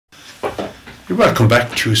Welcome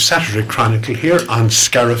back to Saturday Chronicle here on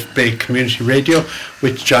Scariff Bay Community Radio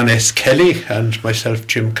with John S. Kelly and myself,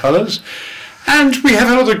 Jim Collins. And we have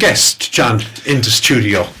another guest, John, in the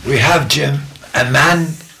studio. We have, Jim, a man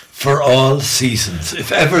for all seasons.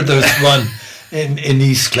 If ever there's one in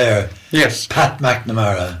East Clare. Yes. Pat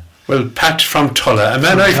McNamara. Well, Pat from Tulla, a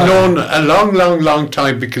man I've known a long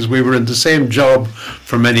time because we were in the same job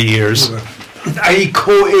for many years. Are you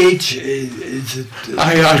co-age?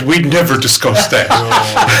 We'd never discussed that.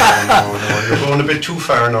 No, you're going a bit too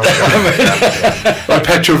far now. Well,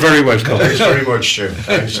 Pat, you're very welcome. Thanks very much, Jim.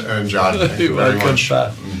 Thanks, and John. Thank you very much.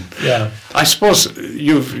 Pat. Yeah. I suppose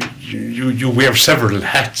you wear several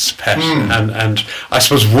hats, Pat, and I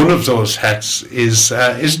suppose one of those hats is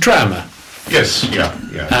drama. Yes, yeah.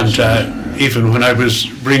 And even when I was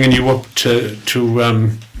bringing you up to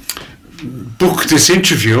book this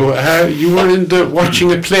interview, you were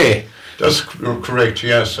watching a play. That's correct.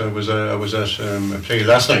 Yes, I was at a play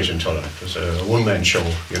last night in Tulla. It was a one-man show,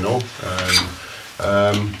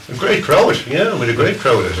 a great crowd. Yeah, with a great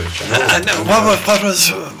crowd at it. And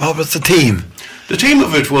what was the theme? The theme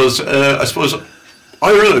of it was, I suppose,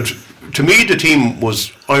 Ireland. To me, the theme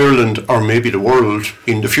was Ireland, or maybe the world,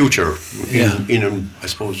 in the future. In I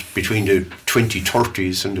suppose, between the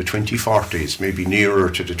 2030s and the 2040s, maybe nearer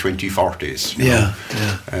to the 2040s. Yeah.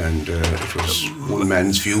 And it was one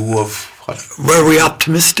man's view of what. Were we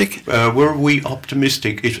optimistic? Were we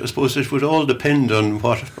optimistic? I suppose it would all depend on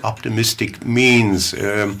what optimistic means.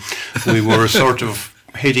 We were sort of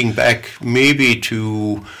heading back, maybe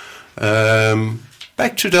to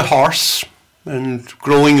the horse. And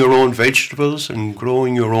growing your own vegetables and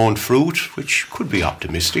growing your own fruit, which could be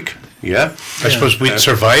optimistic, yeah. I suppose we'd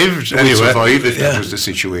survived anyway. We'd survive if that was the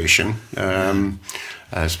situation.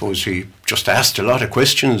 I suppose he just asked a lot of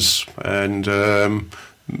questions, and I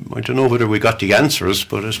don't know whether we got the answers,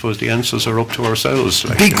 but I suppose the answers are up to ourselves.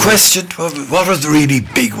 Big question. What was the really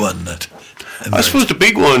big one that emerged? I suppose the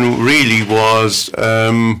big one really was,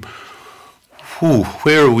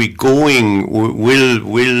 where are we going?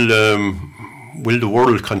 Will the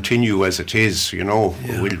world continue as it is? Will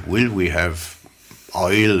we have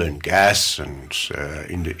oil and gas and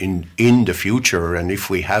in the future? And if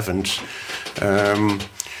we haven't,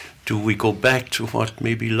 do we go back to what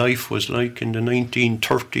maybe life was like in the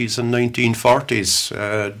 1930s and 1940s?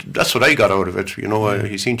 That's what I got out of it.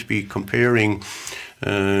 He seemed to be comparing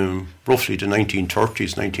roughly the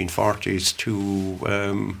 1930s, 1940s to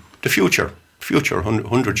the future,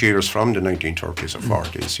 100 years from the 1930s or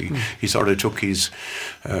 40s. He sort of took his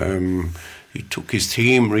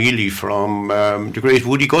theme really from the great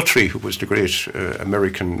Woody Guthrie, who was the great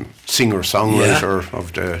American singer-songwriter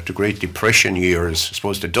of the Great Depression years, I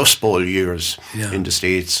suppose the Dust Bowl years in the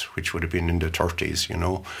States, which would have been in the 30s,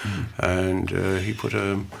 and he put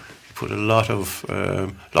a lot of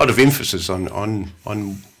emphasis on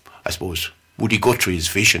I suppose Woody Guthrie's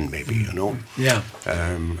vision, maybe, Yeah.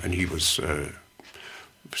 And he was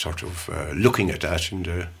sort of looking at that in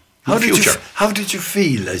the future. How did you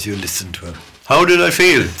feel as you listened to him? How did I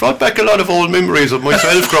feel? Brought back a lot of old memories of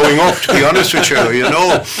myself growing up, to be honest with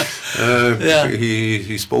you,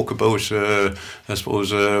 He spoke about, I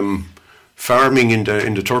suppose, farming in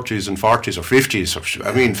the 30s and 40s or 50s.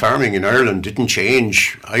 I mean, farming in Ireland didn't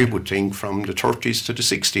change, I would think, from the 30s to the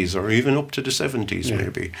 60s or even up to the 70s,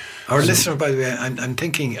 maybe. Our listener, by the way, I'm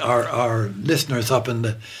thinking our listeners up in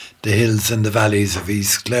the hills and the valleys of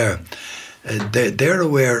East Clare, they're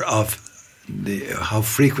aware of how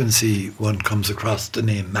frequency one comes across the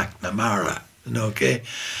name McNamara, okay?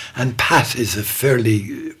 And Pat is a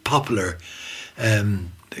fairly popular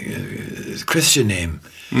Christian name.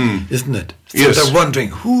 Isn't it? So yes. They're wondering,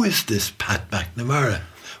 who is this Pat McNamara?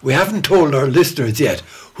 We haven't told our listeners yet.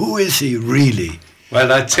 Who is he really?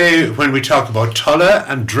 Well, I'd say when we talk about Tulla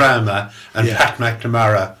and drama and Pat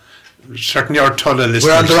McNamara, certainly our Tulla listeners...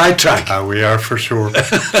 We're on the right track. We are, for sure.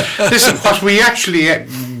 Listen, what we actually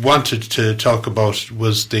wanted to talk about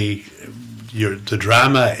was the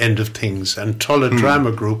drama end of things and Tulla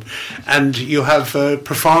Drama Group, and you have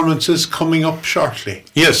performances coming up shortly.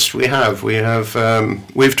 Yes, we have. We have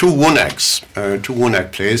two one-acts, two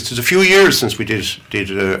one-act plays. It's a few years since we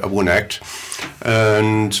did a one-act,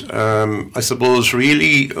 and I suppose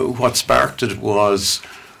really what sparked it was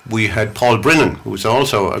we had Paul Brennan, who was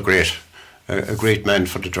also a great man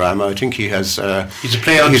for the drama. I think he has... he's a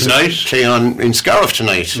play on tonight. Play on in Scariff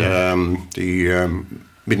tonight, the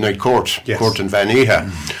Midnight Court, Court in Van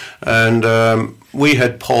Eha. And we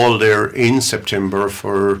had Paul there in September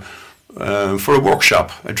for a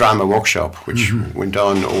workshop, a drama workshop, which went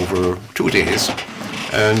on over 2 days.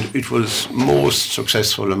 And it was most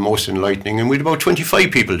successful and most enlightening. And we had about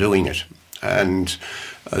 25 people doing it. And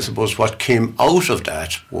I suppose what came out of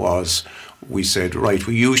that was we said, right,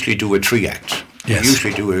 we usually do a 3-act. Yes. We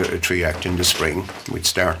usually do a 3-act in the spring. We'd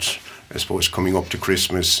start, I suppose, coming up to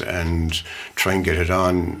Christmas and try and get it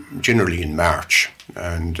on generally in March.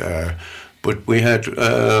 And but we had,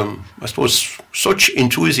 I suppose, such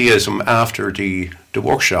enthusiasm after the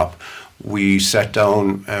workshop. We sat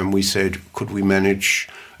down and we said, could we manage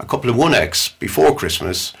a couple of 1-acts before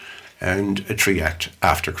Christmas and a 3-act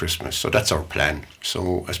after Christmas? So that's our plan.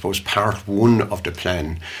 So I suppose part 1 of the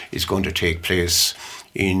plan is going to take place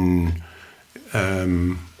in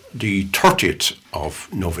the 30th of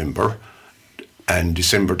November and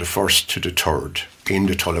December the 1st to the 3rd in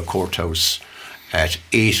the Tulla Courthouse at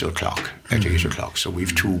 8 o'clock. At 8 o'clock. So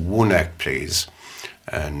we've 2 1-act plays.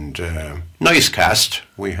 And nice cast.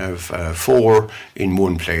 We have 4 in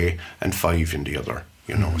one play and 5 in the other.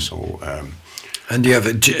 You know, so. And you have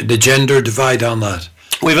the gender divide on that.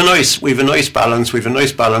 We've a nice balance. We've a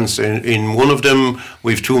nice balance in one of them.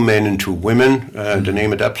 We've 2 men and 2 women. The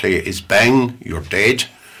name of that play is Bang, You're Dead.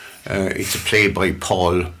 It's a play by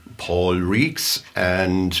Paul Reeks,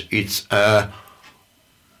 and it's a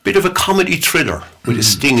bit of a comedy thriller with a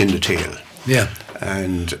sting in the tail. Yeah.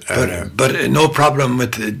 And but no problem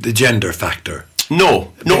with the gender factor.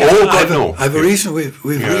 No. Oh God, no. I have a reason. We've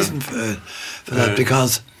reason for that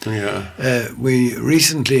because we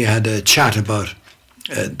recently had a chat about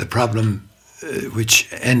the problem which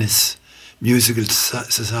Ennis Musical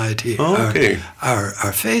Society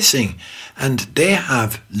are facing, and they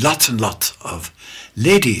have lots and lots of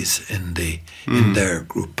ladies in their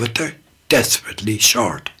group, but they're desperately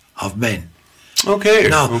short of men. Okay.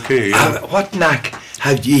 Now, what knack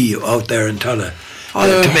have ye out there in Tulla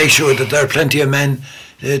to make sure that there are plenty of men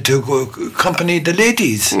to accompany the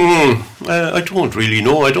ladies? I don't really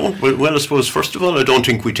know. I don't. Well, I suppose first of all, I don't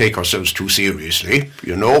think we take ourselves too seriously.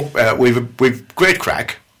 You know, we've great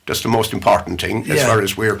crack. That's the most important thing as far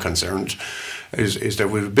as we're concerned. Is that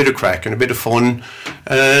we've a bit of crack and a bit of fun,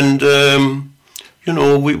 and. You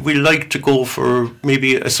know, we like to go for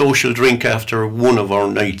maybe a social drink after one of our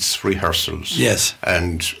night's rehearsals. Yes.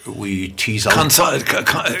 And we tease out...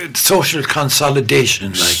 social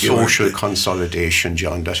consolidation. Social consolidation,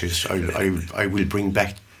 John. That is... I will bring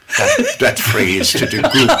back that phrase to the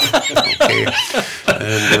group. Okay.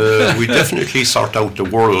 And we definitely sort out the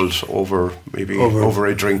world over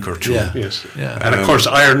a drink or 2. Yeah. Yes. Yeah. And of course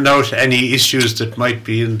iron out any issues that might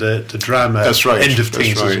be in the drama end of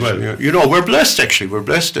things as well. Yeah. You know, we're blessed actually. We're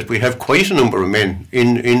blessed that we have quite a number of men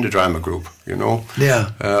in the drama group, you know.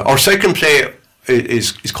 Yeah. Our second play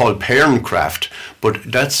is called Parentcraft, but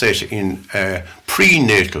that's set in a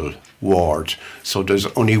prenatal ward, so there's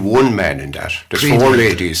only 1 man in that. There's 4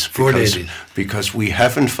 ladies. Because we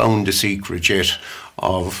haven't found the secret yet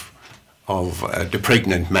of the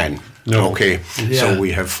pregnant man. No. Okay. Yeah. So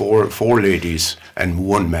we have 4 ladies and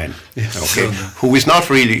 1 man. Yes. Okay. Who is not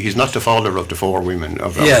really? He's not the father of the 4 women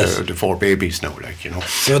of the 4 babies now. Like, you know.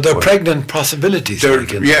 So they're pregnant possibilities.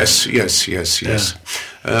 Yes.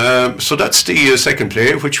 So that's the second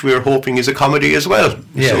play, which we're hoping is a comedy as well.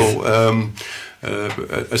 Yes. So.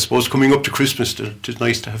 I suppose coming up to Christmas, it's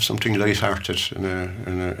nice to have something light-hearted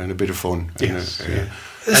and a bit of fun. Yes.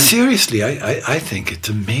 Seriously, I think it's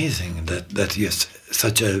amazing that you're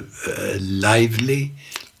such a lively,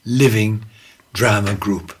 living drama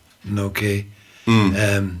group. Okay,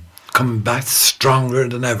 coming back stronger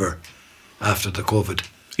than ever after the COVID.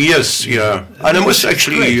 Yes, yeah, and I must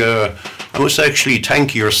actually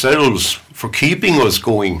thank yourselves for keeping us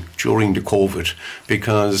going during the COVID,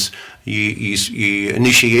 because you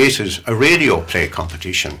initiated a radio play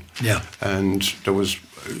competition. Yeah. And there was,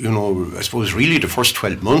 you know, I suppose really the first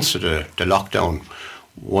 12 months of the lockdown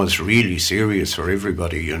was really serious for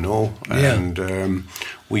everybody, you know. Yeah. And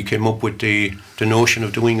we came up with the notion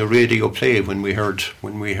of doing a radio play when we heard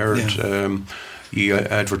you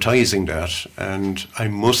advertising that, and I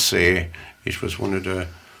must say it was one of the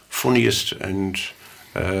funniest and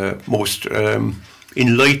most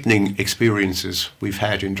enlightening experiences we've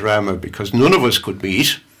had in drama, because none of us could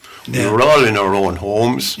meet. Yeah. We were all in our own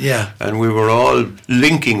homes, and we were all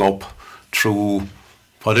linking up through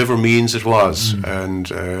whatever means it was, and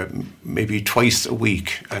maybe twice a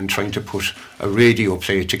week, and trying to put a radio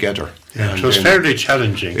play together. Yeah, it was fairly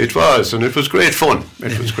challenging. It was, and it was great fun.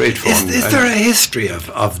 It was great fun. Is there a history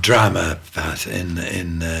of drama, Pat, in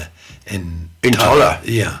Tulla?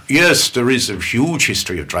 Yeah. Yes, there is a huge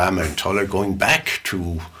history of drama in Tulla, going back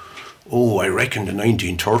to, I reckon the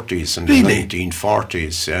 1930s and the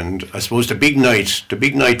 1940s. And I suppose the big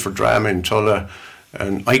night for drama in Tulla,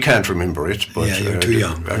 and I can't remember it, but you're too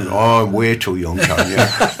young. I'm way too young, John.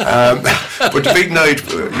 Yeah. But the big night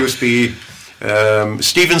used to be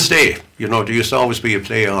Stephen's Day, there used to always be a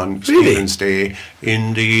play on Really? Stephen's Day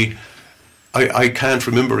in the... I can't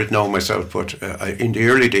remember it now myself, but in the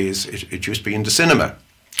early days, it used to be in the cinema.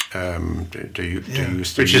 They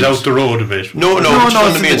used to Which is out the road a bit. No, No, it's no,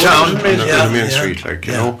 on it's the in main the town. street, on Yeah, the main yeah, street, like,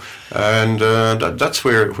 yeah. and that's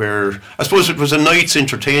where I suppose it was a night's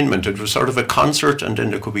entertainment. It was sort of a concert, and then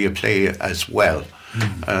there could be a play as well,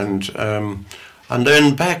 and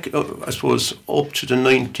then back, I suppose, up to the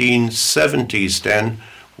 1970s. Then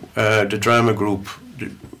the drama group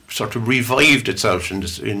sort of revived itself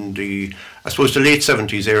in the I suppose the late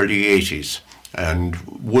 70s, early 80s, and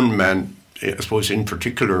one man, I suppose in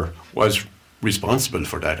particular, was responsible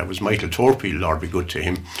for that. That was Michael Torpey, Lord be good to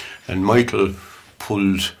him, and Michael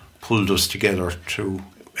pulled us together to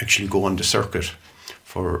actually go on the circuit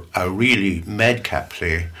for a really madcap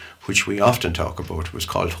play, which we often talk about. It was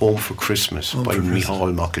called Home for Christmas by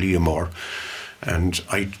Micheál Mac Liamór, and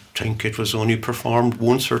I think it was only performed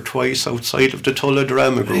once or twice outside of the Tulla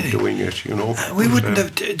Drama Group doing it, We wouldn't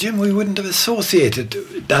have, Jim, we wouldn't have associated,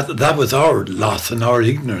 that was our loss and our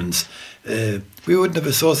ignorance. We wouldn't have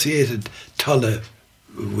associated Tulla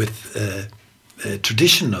with a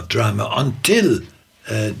tradition of drama until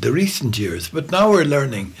the recent years. But now we're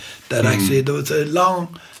learning that actually there was a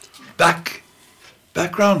long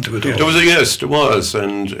background to it all. There was,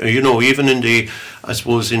 and even in the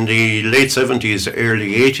late 70s,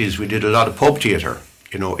 early 80s, we did a lot of pub theatre.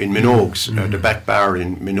 In Minogues, the back bar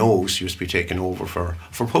in Minogues used to be taken over for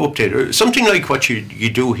pub theatre, something like what you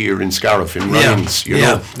do here in Scariff in Rhines.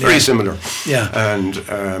 Very similar. Yeah. And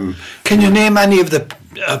can you name any of the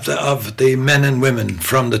men and women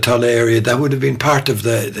from the Tulla area that would have been part of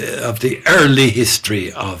the early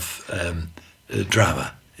history of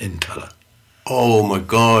drama in Tulla? Oh my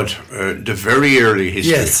God, the very early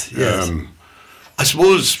history. Yes. I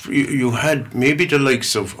suppose you had maybe the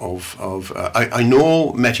likes of I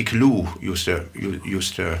know Matty Calloo used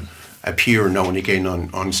to appear now and again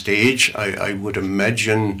on stage. I would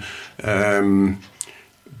imagine Brian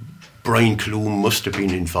Calloo must have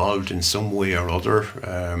been involved in some way or other.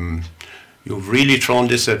 You've really thrown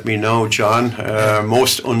this at me now, John.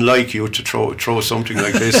 Most unlike you to throw something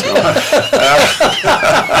like this now.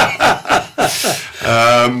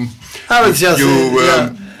 I was just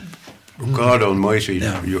God Almighty,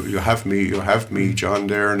 you have me, John.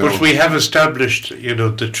 There now. But we have established,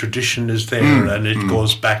 the tradition is there, and it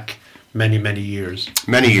goes back many, many years.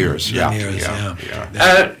 Many years, yeah.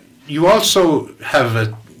 You also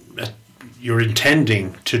have you're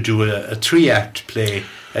intending to do a 3-act play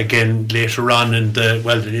again later on in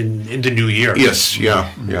the new year. Yes,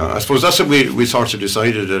 yeah. I suppose that's what we sort of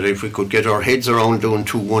decided, that if we could get our heads around doing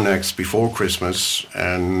 2 1-acts before Christmas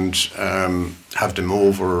and have them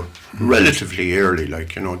over relatively early,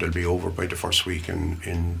 they'll be over by the first week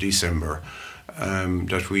in December,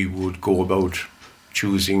 that we would go about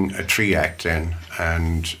choosing a 3-act then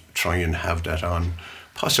and try and have that on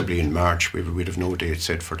possibly in March. We'd have no date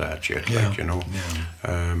set for that yet,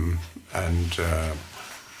 and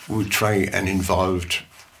we'll try and involved,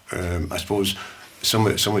 I suppose, some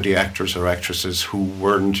of the actors or actresses who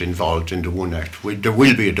weren't involved in the 1-act. There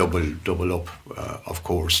will be a double up, of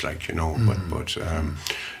course, but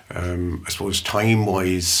I suppose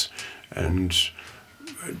time-wise, and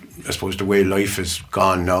I suppose the way life has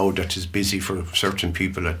gone now, that is busy for certain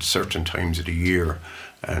people at certain times of the year,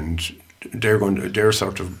 and they're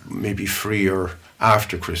sort of maybe freer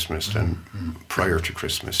after Christmas than prior to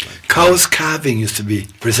Christmas. Cow's calving used to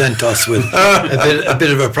present us with a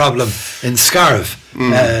bit of a problem in Scariff.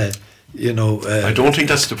 I don't think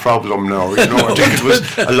that's the problem now. I think it was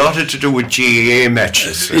a lot to do with GAA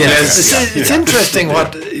matches. Yes, it's interesting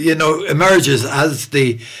what emerges as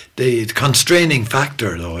the constraining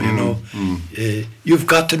factor, though. You've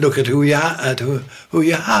got to look at who you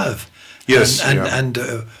have. Yes, and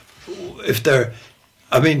if they're.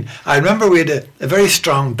 I mean, I remember we had a very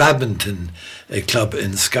strong badminton club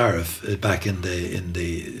in Scariff back in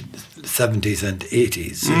the 70s and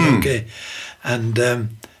 80s. Okay, and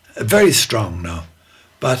very strong now,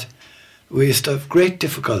 but we used to have great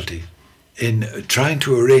difficulty in trying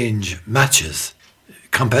to arrange matches,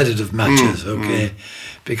 competitive matches.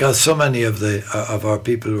 Because so many of our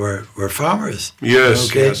people were farmers. Yes.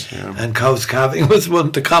 Okay, yes, yeah. and cows calving was one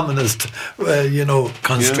of the commonest,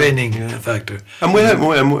 constraining factor. And I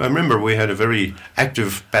remember we had a very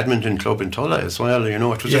active badminton club in Tulla as well.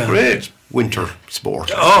 It was a great winter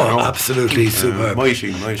sport. Oh, absolutely superb.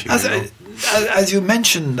 Mighty. As you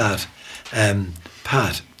mentioned that,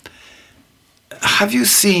 Pat, have you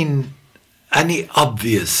seen any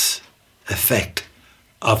obvious effect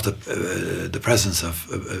of the presence of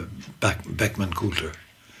Beckman Coulter?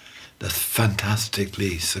 that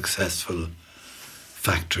fantastically successful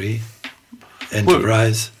factory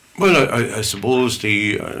enterprise? Well, I suppose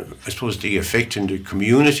the effect in the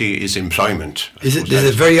community is employment. Is it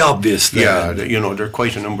very obvious then? Yeah, there are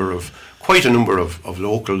quite a number of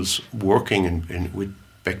locals working with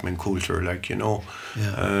Beckman Coulter,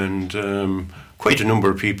 and quite a number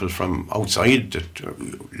of people from outside,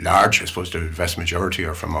 large, I suppose the vast majority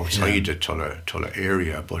are from outside the Tulla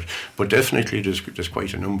area, but definitely there's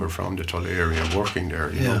quite a number from the Tulla area working there,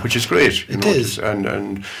 which is great. It is.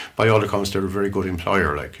 And by all accounts, they're a very good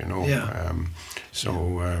employer, and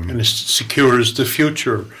it secures the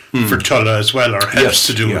future for Tulla as well, or helps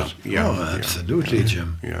to do it. Yeah, absolutely,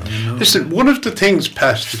 Jim. Yeah. Listen, one of the things,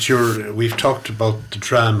 Pat, that we've talked about the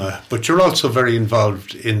drama, but you're also very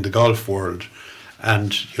involved in the golf world.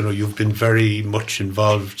 And you've been very much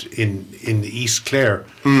involved in the East Clare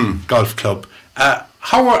Golf Club.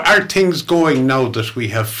 How are things going now that we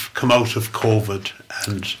have come out of COVID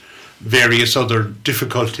and various other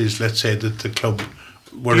difficulties, let's say, that the club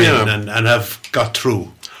were in and have got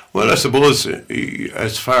through? Well, I suppose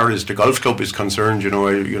as far as the golf club is concerned,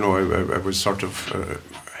 I was sort of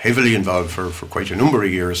heavily involved for quite a number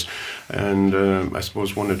of years, and I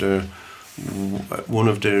suppose one of the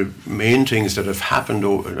main things that has happened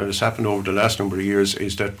over the last number of years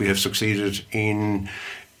is that we have succeeded in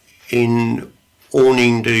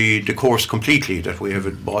owning the course completely. That we have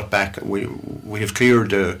it bought back. We have cleared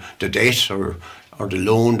the debt or the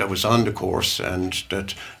loan that was on the course, and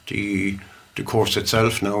that the course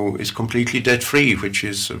itself now is completely debt free, which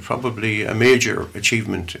is probably a major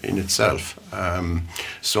achievement in itself.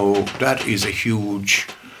 So that is a huge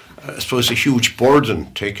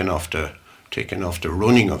burden taken off the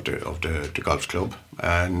running of the golf club,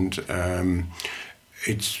 and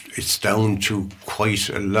it's down to quite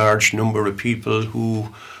a large number of people who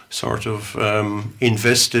sort of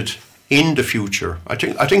invested in the future. I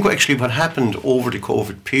think actually what happened over the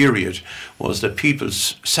COVID period was that people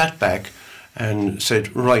sat back and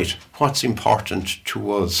said, right, what's important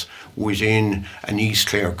to us within an East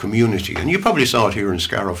Clare community? And you probably saw it here in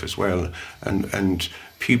Scariff as well, and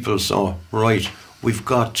people saw, right, we've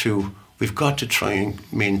got to try and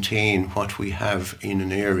maintain what we have in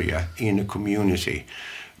an area, in a community,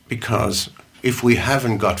 because if we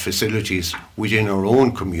haven't got facilities within our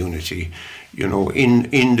own community,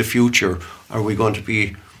 in the future, are we going to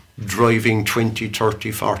be driving 20,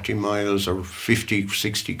 30, 40 miles or 50,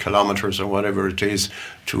 60 kilometres or whatever it is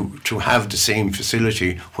to have the same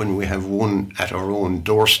facility when we have one at our own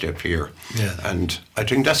doorstep here? Yeah. And I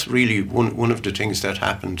think that's really one of the things that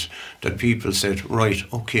happened, that people said, right,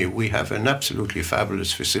 okay, we have an absolutely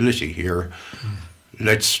fabulous facility here.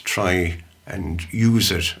 Let's try and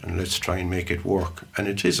use it, and let's try and make it work. And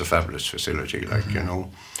it is a fabulous facility,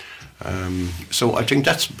 so I think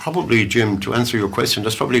that's probably, Jim, to answer your question,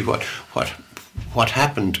 that's probably what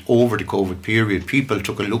happened over the COVID period. People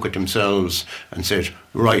took a look at themselves and said,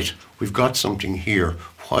 right, we've got something here.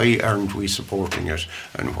 Why aren't we supporting it?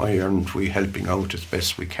 And why aren't we helping out as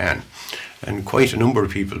best we can? And quite a number of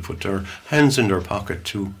people put their hands in their pocket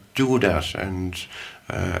to do that. And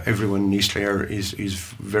everyone in East Clare is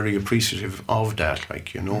very appreciative of that,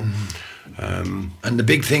 And the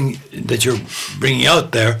big thing that you're bringing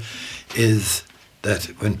out there is that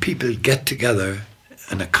when people get together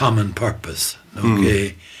in a common purpose,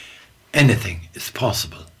 anything is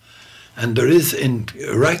possible. And there is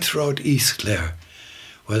right throughout East Clare,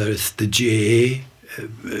 whether it's the GAA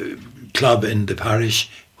club in the parish,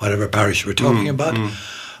 whatever parish we're talking about,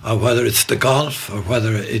 or whether it's the golf, or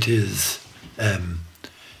whether it is,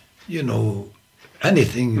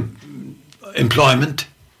 anything, employment,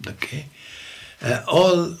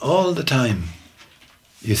 all the time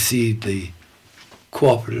you see the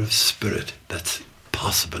cooperative spirit that's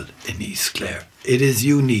possible in East Clare. It is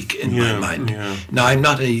unique in my mind. Yeah. Now, I'm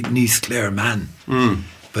not an East Clare man,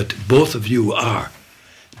 but both of you are.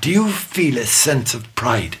 Do you feel a sense of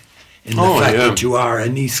pride in the fact that you are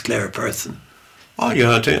an East Clare person? Oh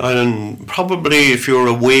yeah, and probably if you're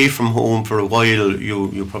away from home for a while,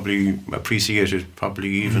 you probably appreciate it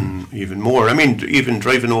even more. I mean, even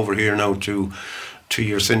driving over here now to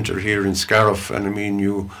your centre here in Scariff, and I mean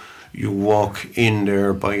you walk in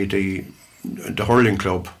there by the hurling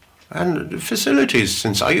club, and the facilities,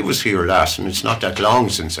 since I was here last, and it's not that long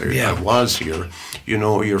since I was here,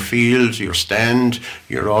 your field, your stand,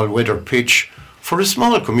 your all-weather pitch, for a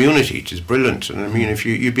small community, it is brilliant. And I mean, if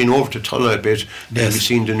you've been over to Tulla a bit, Yes. you've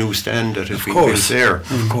seen the new stand that has Of been course. built there.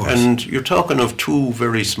 Of course. And you're talking of two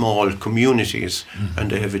very small communities, and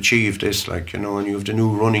they have achieved this, like, you know, and you have the new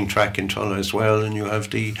running track in Tulla as well, and you have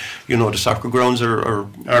the, you know, the soccer grounds are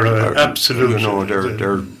absolutely, you know,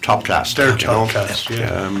 they're top class. They're you know. top class,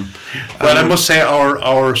 yeah. Well, I must say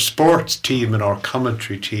our sports team and our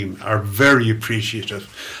commentary team are very appreciative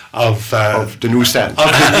of the new stand. of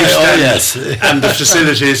the new stand, yes. and the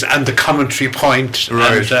facilities and the commentary point,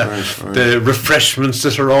 Right, and right. the refreshments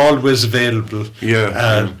that are always available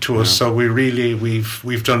Yeah, to us. So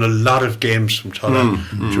we've done a lot of games from Tulla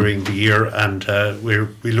during the year, and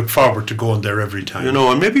we look forward to going there every time. You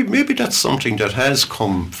know, and maybe that's something that has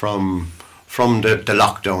come from the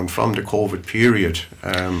lockdown, from the COVID period,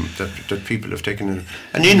 that people have taken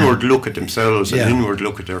an inward look at themselves, Yeah. an inward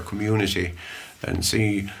look at their community, and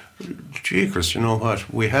see, gee, Chris, you know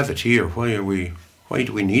what, we have it here. Why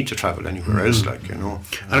do we need to travel anywhere else? Like, you know,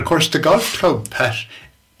 And of course, the golf club, Pat,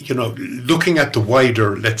 you know, looking at the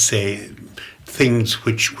wider, let's say, things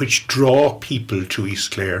which draw people to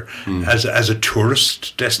East Clare as a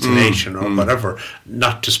tourist destination or whatever,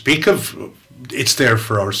 not to speak of, it's there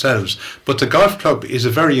for ourselves, but the golf club is a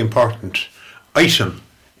very important item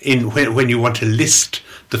in when you want to list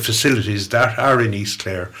the facilities that are in East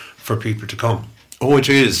Clare for people to come. oh, it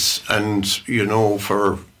is, and you know,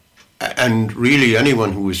 and really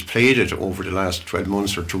anyone who has played it over the last 12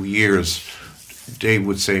 months or 2 years, they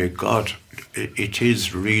would say, God, it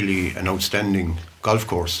is really an outstanding golf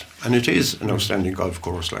course, and it is an outstanding golf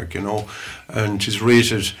course, like, you know, and it is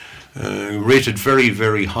rated very,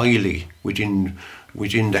 very highly within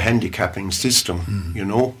the handicapping system, you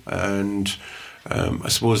know, and I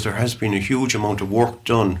suppose there has been a huge amount of work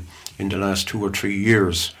done in the last 2 or 3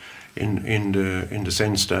 years, in the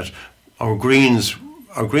sense that our greens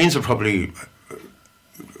are probably,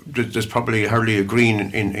 there's probably hardly a green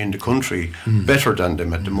in the country better than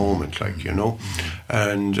them at the moment, like, you know,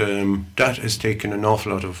 and that has taken an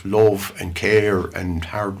awful lot of love and care and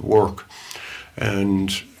hard work. And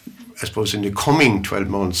I suppose in the coming 12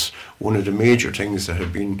 months, one of the major things that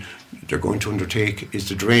they're going to undertake is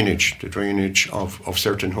the drainage of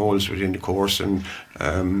certain holes within the course, and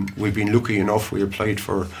we've been lucky enough, we applied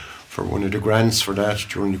for one of the grants for that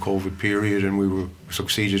during the COVID period, and we were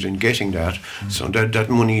succeeded in getting that. So that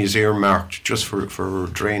money is earmarked just for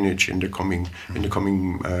drainage in the coming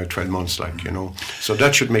 12 months, like, you know. So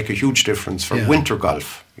that should make a huge difference for winter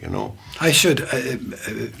golf, you know. I should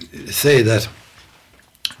say that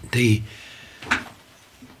the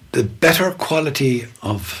better quality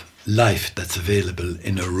of life that's available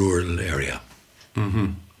in a rural area,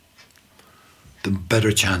 the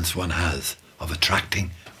better chance one has of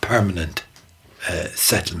attracting permanent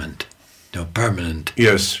settlement, you know, permanent.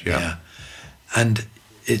 Yes, yeah. And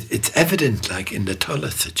it's evident, like in the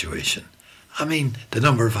Tulla situation. I mean, the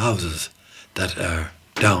number of houses that are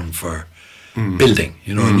down for building,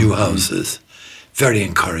 you know, new houses, very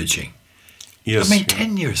encouraging. Yes. I mean,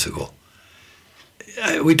 10 years ago,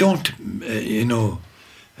 we don't,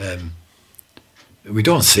 we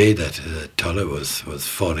don't say that Tulla was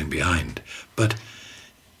falling behind, but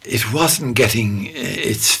it wasn't getting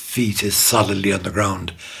its feet as solidly on the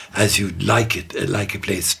ground as you'd like a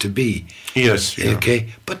place to be. Yes. Yeah. Okay,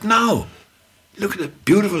 but now, look at the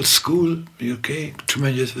beautiful school. Okay,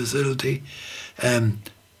 tremendous facility,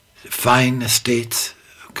 fine estates.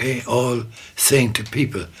 Okay, all saying to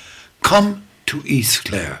people, come to East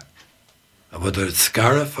Clare, whether it's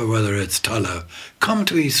Scariff or whether it's Tulla, come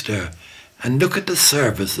to East Clare and look at the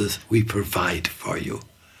services we provide for you.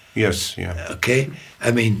 Yes, yeah. Okay,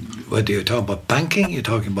 I mean, whether you're talking about banking, you're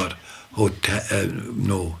talking about hotel.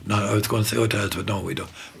 No, not. I was going to say hotels, but no, we don't.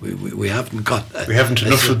 We haven't got. We haven't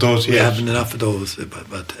enough of those yet. We haven't enough of those.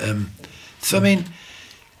 But so I mean,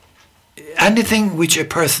 anything which a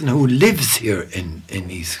person who lives here in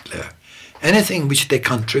East Clare, anything which they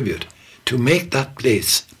contribute to make that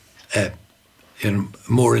place a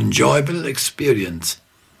more enjoyable experience,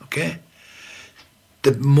 okay,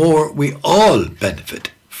 the more we all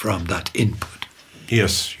benefit from that input.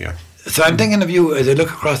 Yes, yeah. So I'm thinking of you, as I look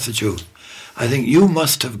across at you, I think you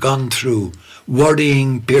must have gone through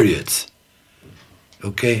worrying periods,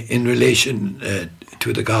 okay, in relation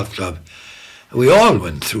to the golf club. We all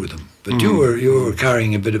went through them, but you were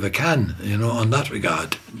carrying a bit of a can, you know, on that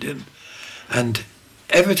regard. And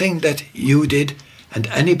everything that you did and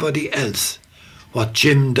anybody else, what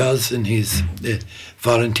Jim does in his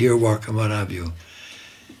volunteer work and what have you,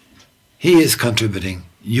 he is contributing,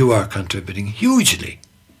 you are contributing hugely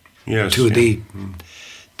to the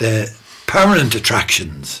permanent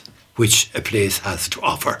attractions which a place has to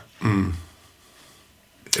offer.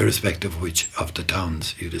 irrespective of which of the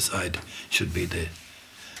towns you decide should be the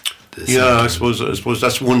Yeah, centre. I suppose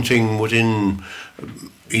that's one thing within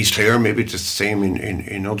East Clare. Maybe it's the same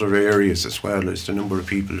in other areas as well. Is the number of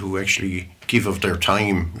people who actually give of their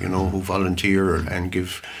time, who volunteer and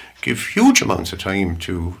give huge amounts of time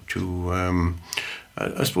to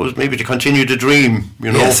I suppose maybe to continue the dream,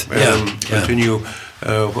 Yes, yeah. continue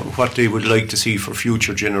what they would like to see for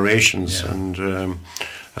future generations, Yeah. and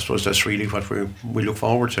I suppose that's really what we look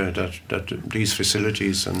forward to, that these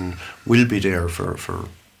facilities and will be there for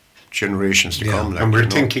generations to Yeah. come. And we're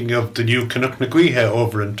thinking of the new Canuck-Naguiha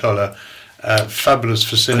over in Tulla. Fabulous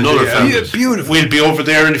facility. Another and fabulous. Beautiful. We'll be over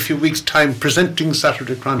there in a few weeks' time presenting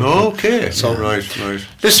Saturday Chronicle. Okay, So, right.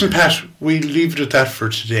 listen, Pat, we leave it at that for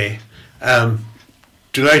today.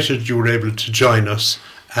 Delighted you were able to join us,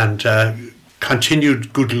 and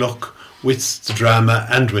continued good luck with the drama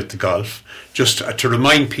and with the golf. Just to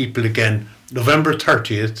remind people again, November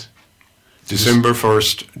 30th. December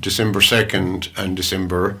 1st, December 2nd, and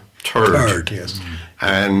December 3rd. Yes.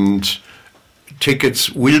 And tickets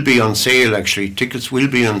will be on sale, actually. Tickets will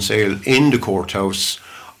be on sale in the courthouse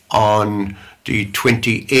on the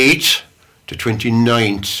 28th, the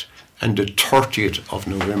 29th, and the 30th of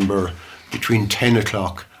November between 10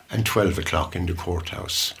 o'clock and 12 o'clock in the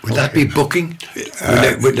courthouse. Would that be booking?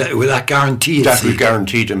 Will that guarantee a That will seat?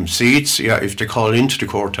 guarantee them seats, if they call into the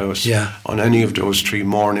courthouse Yeah. on any of those 3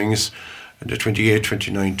 mornings, the 28th,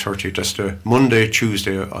 29th, 30th. That's the Monday,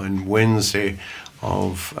 Tuesday, and Wednesday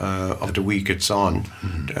of the week it's on.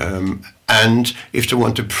 And if they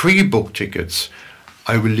want to pre-book tickets,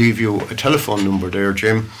 I will leave you a telephone number there,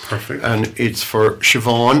 Jim. Perfect. And it's for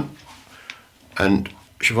Siobhan, and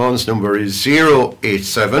Siobhan's number is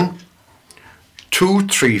 087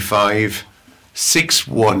 235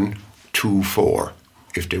 6124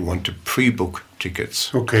 if they want to pre-book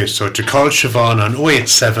tickets. Okay, so to call Siobhan on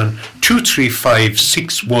 087 235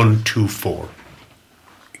 6124.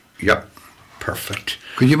 Yep. Perfect.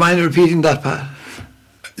 Could you mind repeating that, Pat?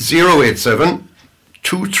 087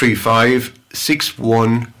 235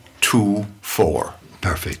 6124.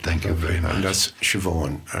 Perfect. Thank you very And much. that's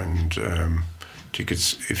Siobhan. And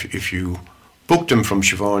tickets, if you book them from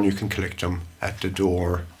Siobhan, you can collect them at the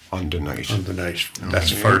door on the night. On the night.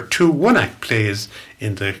 That's for 2 one-act plays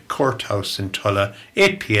in the courthouse in Tulla,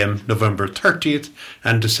 8 p.m. November 30th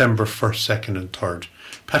and December 1st, 2nd and 3rd.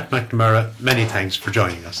 Pat McNamara, many thanks for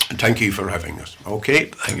joining us. And thank you for having us. Okay.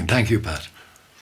 Thank you, Pat.